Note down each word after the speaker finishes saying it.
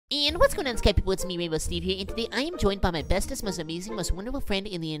And what's going on, Sky people? It's me, Rainbow Steve here, and today I am joined by my bestest, most amazing, most wonderful friend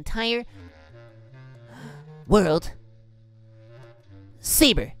in the entire world,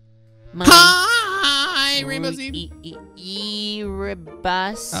 Saber. Hi, Rainbow Steve.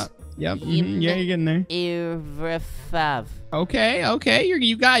 Erebus. Yep. Yeah, you're getting there. Erefav. Okay.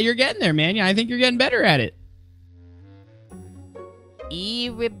 You're getting there, man. Yeah, I think you're getting better at it.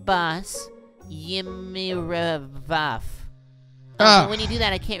 Erebus Yimiravaf. Oh. But when you do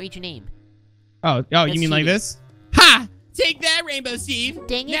that, I can't read your name. Oh, you mean like this? Ha! Take that, Rainbow Steve.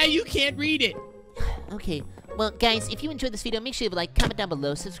 Dang it. Now you can't read it. Okay. Well, guys, if you enjoyed this video, make sure you leave a like, comment down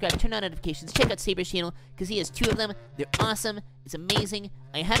below, subscribe, turn on notifications, check out Saber's channel, because he has 2 of them. They're awesome. It's amazing.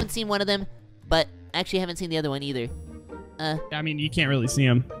 I haven't seen one of them, but actually I haven't seen the other one either. I mean, you can't really see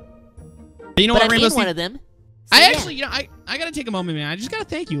them. But you know but what, I'm Rainbow in Steve? one of them. So, I yeah. actually, you know, I gotta take a moment, man. I just gotta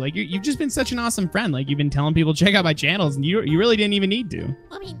thank you. Like, you've just been such an awesome friend. Like, you've been telling people to check out my channels, and you really didn't even need to.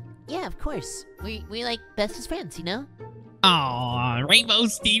 I mean, yeah, of course. We like bestest friends, you know? Aw, Rainbow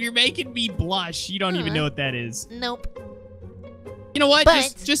Steve, you're making me blush. You don't even know what that is. Nope. You know what?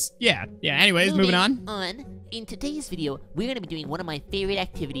 But yeah. Anyways, moving on. In today's video, we're gonna be doing one of my favorite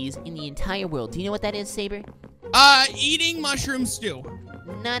activities in the entire world. Do you know what that is, Saber? Eating mushroom stew.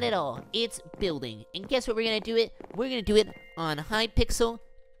 Not at all. It's building. And guess what we're gonna do it? We're gonna do it on Hypixel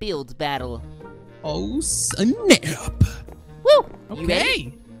Build Battle. Oh, snap. Woo! Okay. You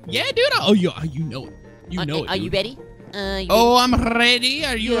ready? Yeah, dude. Oh, you know it. You know it, Are you dude. ready? Oh, I'm ready.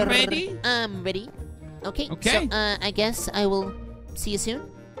 Are you ready? I'm ready. Okay. Okay. So, I guess I will see you soon.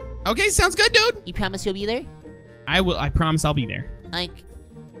 Okay, sounds good, dude. You promise you'll be there? I will. I promise I'll be there. Like,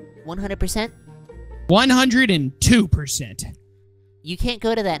 100%? 102%. You can't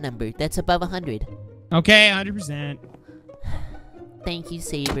go to that number. That's above 100. Okay, 100%. Thank you,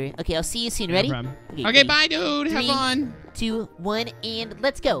 Saber. Okay, I'll see you soon. Ready? No problem. Okay, Okay, bye, dude. Have 3, fun. 2, 1, and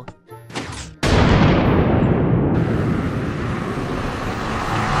let's go.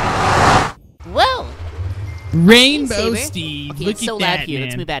 Whoa! Rainbow Saber. Steve. Okay, Look it's so at loud that, here. man.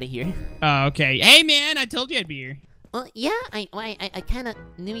 Let's move out of here. Oh, okay. Hey, man, I told you I'd be here. Well, yeah, I kind of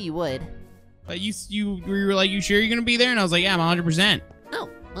knew you would. But you were like, you sure you're gonna be there? And I was like, yeah, I'm 100%. Oh,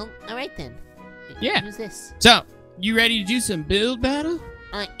 well, all right then. Yeah. Who's this? So, you ready to do some build battle?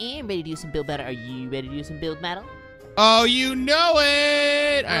 I am ready to do some build battle. Are you ready to do some build battle? Oh, you know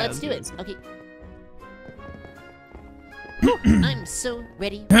it. All right, Let's do it. this. Okay. I'm so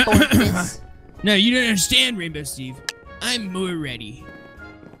ready for this. No, you don't understand, Rainbow Steve. I'm more ready.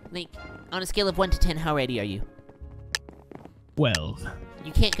 Like, on a scale of 1 to 10, how ready are you? 12.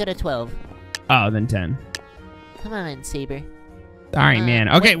 You can't go to 12. Oh, then 10. Come on, Saber. All right, man.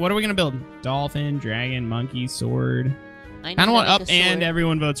 Okay, wait. what are we gonna build? Dolphin, dragon, monkey, sword. I Kind of want make up, a sword. and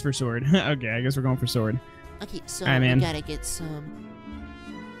everyone votes for sword. Okay, I guess we're going for sword. Okay, so All right, man. we gotta get some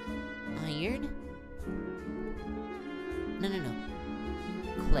iron. No.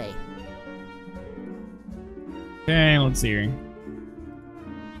 Clay. Okay, let's see here.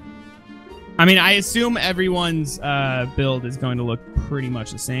 I mean, I assume everyone's build is going to look pretty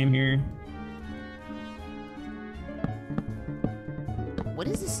much the same here. What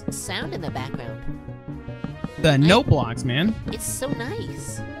is this sound in the background? The note blocks, man. It's so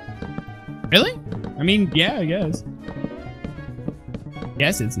nice. Really? I mean, yeah, I guess.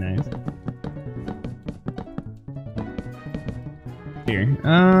 Yes, it's nice. Here,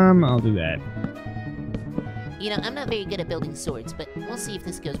 I'll do that. You know, I'm not very good at building swords, but we'll see if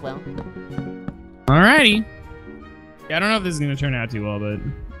this goes well. Alrighty. Yeah, I don't know if this is gonna turn out too well, but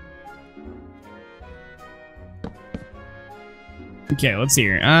okay, let's see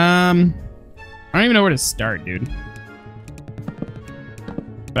here. I don't even know where to start, dude.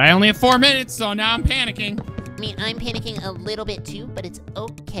 But I only have 4 minutes, so now I'm panicking. I mean, I'm panicking a little bit too, but it's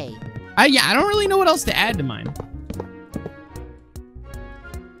okay. Yeah, I don't really know what else to add to mine.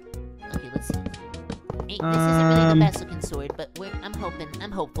 Okay, let's see. Hey, this isn't really the best looking sword, but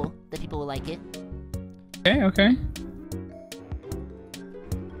I'm hopeful that people will like it. Okay. Okay,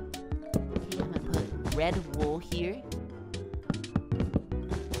 I'm gonna put red wool here.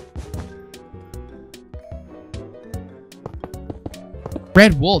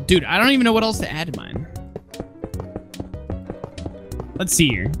 Red wool, dude. I don't even know what else to add to mine. Let's see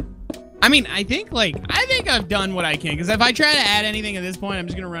here. I mean, I think I've done what I can. Because if I try to add anything at this point, I'm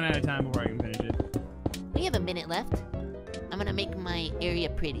just gonna run out of time before I can finish it. We have a minute left. I'm gonna make my area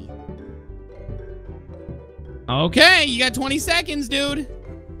pretty. Okay, you got 20 seconds, dude.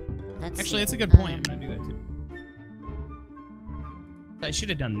 Actually, that's a good point. I'm gonna do that too. I should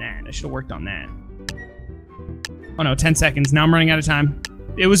have done that. I should have worked on that. Oh no, 10 seconds. Now I'm running out of time.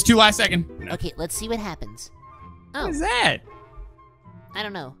 It was 2 last second. No. Okay, let's see what happens. Oh, What is that? I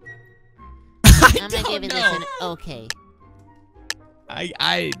don't know. I I'm gonna give don't it know. this an okay.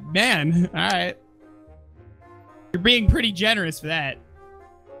 Man, all right. You're being pretty generous for that.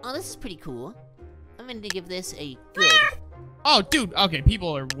 Oh, this is pretty cool. I'm gonna give this a good. Oh, dude. Okay,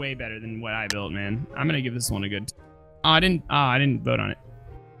 people are way better than what I built, man. I'm gonna give this one a good. Oh, I didn't vote on it.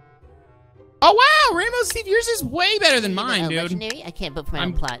 Oh wow, Rainbow Steve, yours is way better than mine, dude. Legendary? I can't vote for my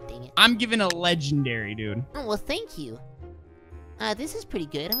own plot. Dang it. I'm giving a legendary, dude. Oh well, thank you. This is pretty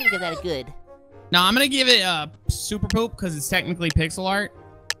good. I'm gonna give that a good. No, I'm gonna give it super poop because it's technically pixel art.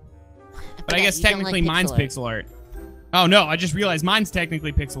 But I guess technically mine's pixel art. Oh no, I just realized mine's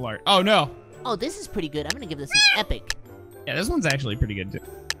technically pixel art. Oh no. Oh, this is pretty good. I'm gonna give this an epic. Yeah, this one's actually pretty good too.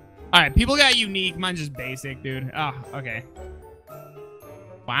 All right, people got unique. Mine's just basic, dude. Oh, okay.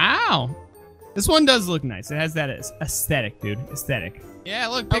 Wow. This one does look nice. It has that aesthetic, dude. Aesthetic. Yeah,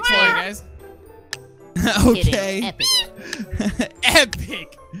 look, pixel art, guys. Okay. Epic.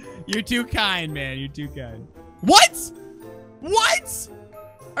 Epic. You're too kind, man. You're too kind. What? What?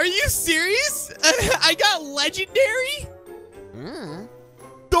 Are you serious? I got legendary?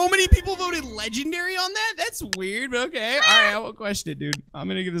 So many people voted legendary on that? That's weird, but okay. All right, I won't question it, dude. I'm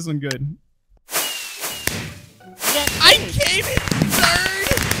going to give this one good. I came in third.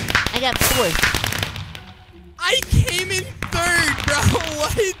 I got fourth. I came in third, bro.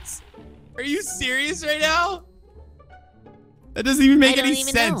 What? Are you serious right now? That doesn't even make any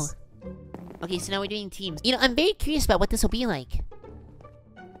sense. Know. Okay, so now we're doing teams. You know, I'm very curious about what this will be like.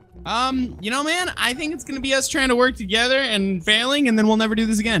 You know, man, I think it's gonna be us trying to work together and failing, and then we'll never do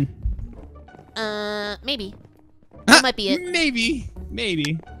this again. Maybe. That might be it.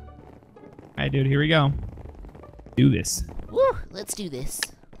 Maybe. All right, dude, here we go. Do this. Woo, let's do this.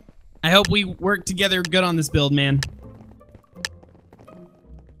 I hope we work together good on this build, man.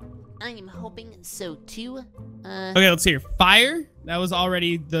 I am hoping so too. Okay, let's hear. Fire? That was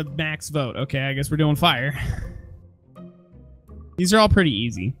already the max vote. Okay, I guess we're doing fire. These are all pretty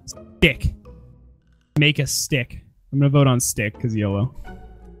easy. Stick. Make a stick. I'm gonna vote on stick because YOLO.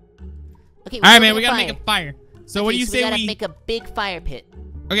 Okay. All right, man. We gotta make a fire. So what do you say we gotta make a big fire pit?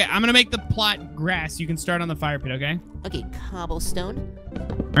 Okay, I'm gonna make the plot grass. You can start on the fire pit. Okay. Okay, cobblestone.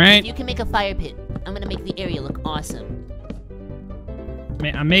 All right. If you can make a fire pit, I'm gonna make the area look awesome.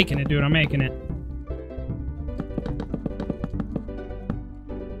 Man, I'm making it, dude. I'm making it.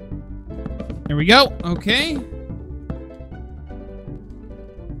 There we go. Okay.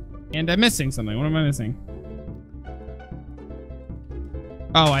 And I'm missing something. What am I missing?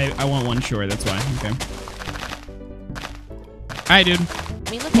 Oh, I want one shore. That's why. Okay. All right, dude.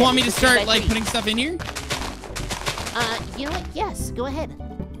 I mean, look, You want me to start, like, putting stuff in here? You know what? Yes, go ahead.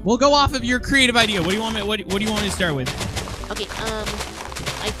 We'll go off of your creative idea. What do you want me? What do you want me to start with? Okay.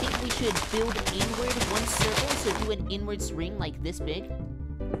 I think we should build inward one circle. So do an inwards ring like this big.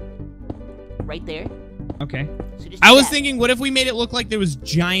 Right there. Okay. So just I was thinking, what if we made it look like there was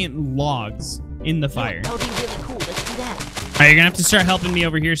giant logs in the Yeah, fire? that would be really cool. Let's do that. All right, you're gonna have to start helping me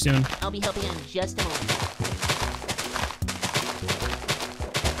over here soon. I'll be helping in just a moment.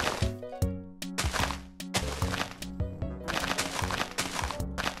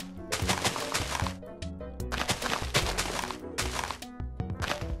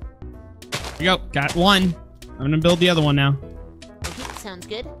 Here you go. Got one. I'm gonna build the other one now. Okay, sounds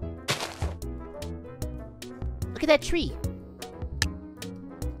good. Look at that tree.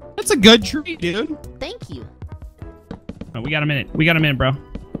 That's a good tree, dude. Thank you. Oh, we got a minute. We got a minute, bro.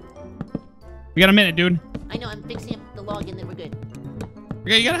 We got a minute, dude. I know, I'm fixing up the log and then we're good.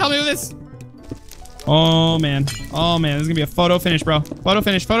 Okay, you gotta help me with this. Oh, man. Oh, man. This is gonna be a photo finish, bro. Photo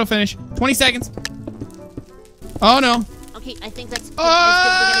finish. Photo finish. 20 seconds. Oh, no. Okay, I think that's good. As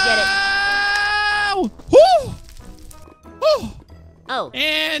good as we're gonna get it. Woo! Woo! Oh.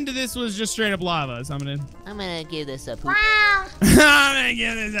 And this was just straight up lava, so I'm gonna give this a poop. I'm gonna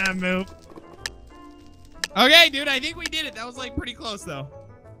give this a poop. Okay, dude, I think we did it. That was like pretty close, though.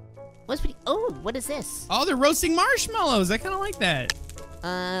 Oh, what is this? Oh, they're roasting marshmallows. I kind of like that.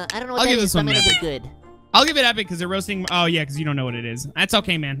 I don't know what that is, but I'm gonna do good. I'll give it epic because they're roasting. Oh, yeah, because you don't know what it is. That's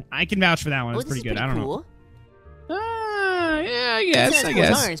okay, man. I can vouch for that one. It's pretty good. I don't know. Yeah, I guess. I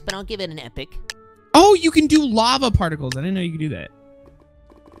guess. Ours, but I'll give it an epic. Oh, you can do lava particles. I didn't know you could do that.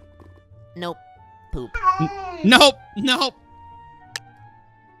 Nope. Poop. Nope. Nope.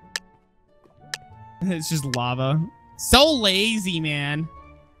 It's just lava. So lazy, man.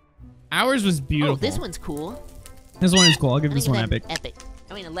 Ours was beautiful. Oh, this one's cool. This one is cool. I'll give this one epic. Epic.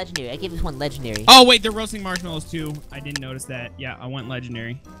 I mean, a legendary. I gave this one legendary. Oh, wait. They're roasting marshmallows, too. I didn't notice that. Yeah, I went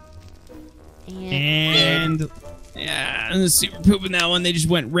legendary. And yeah, and the super poop in that one. They just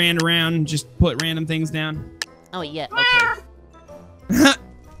ran around and just put random things down. Oh, yeah. Okay.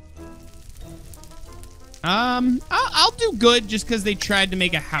 I'll do good just because they tried to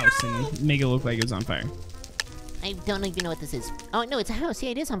make a house and make it look like it was on fire. I don't even know what this is. Oh, no, it's a house.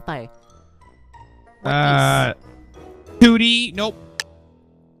 Yeah, it is on fire. Tootie. Nope.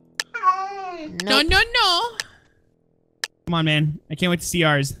 Nope. No. Come on, man. I can't wait to see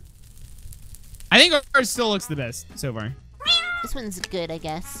ours. I think ours still looks the best so far. This one's good, I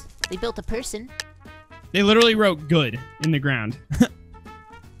guess. They built a person. They literally wrote good in the ground.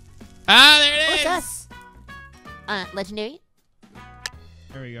 Ah, there it is. Oh, it's us. Legendary.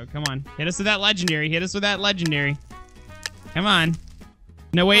 There we go. Come on. Hit us with that legendary. Hit us with that legendary. Come on.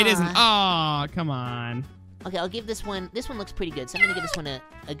 No, wait, it isn't. Oh, come on. Okay, I'll give this one. This one looks pretty good, so I'm gonna give this one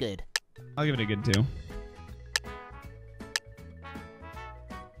a good. I'll give it a good too.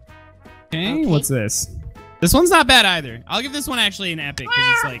 Okay, what's this? This one's not bad either. I'll give this one actually an epic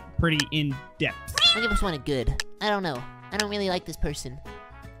because it's like pretty in depth. I'll give this one a good. I don't know. I don't really like this person.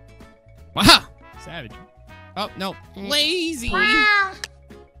 Wow, savage. Oh no, lazy. Come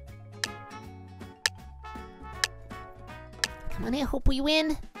on, I hope we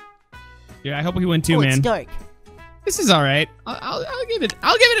win. Yeah, I hope we win too, Oh, man. it's dark. This is all right. I'll give it.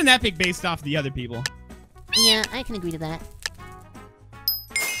 I'll give it an epic based off the other people. Yeah, I can agree to that.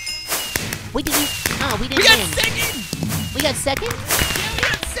 Wait, did you? Oh, we didn't We got win. second. We got second? Yeah, we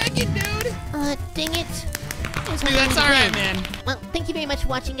got second, dude. Dang it. Dude, that's all right, man. Well, thank you very much for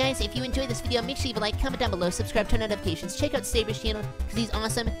watching, guys. If you enjoyed this video, make sure you leave a like, comment down below, subscribe, turn on notifications, check out Saber's channel because he's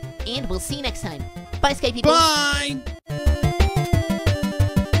awesome, and we'll see you next time. Bye, Sky people. Bye.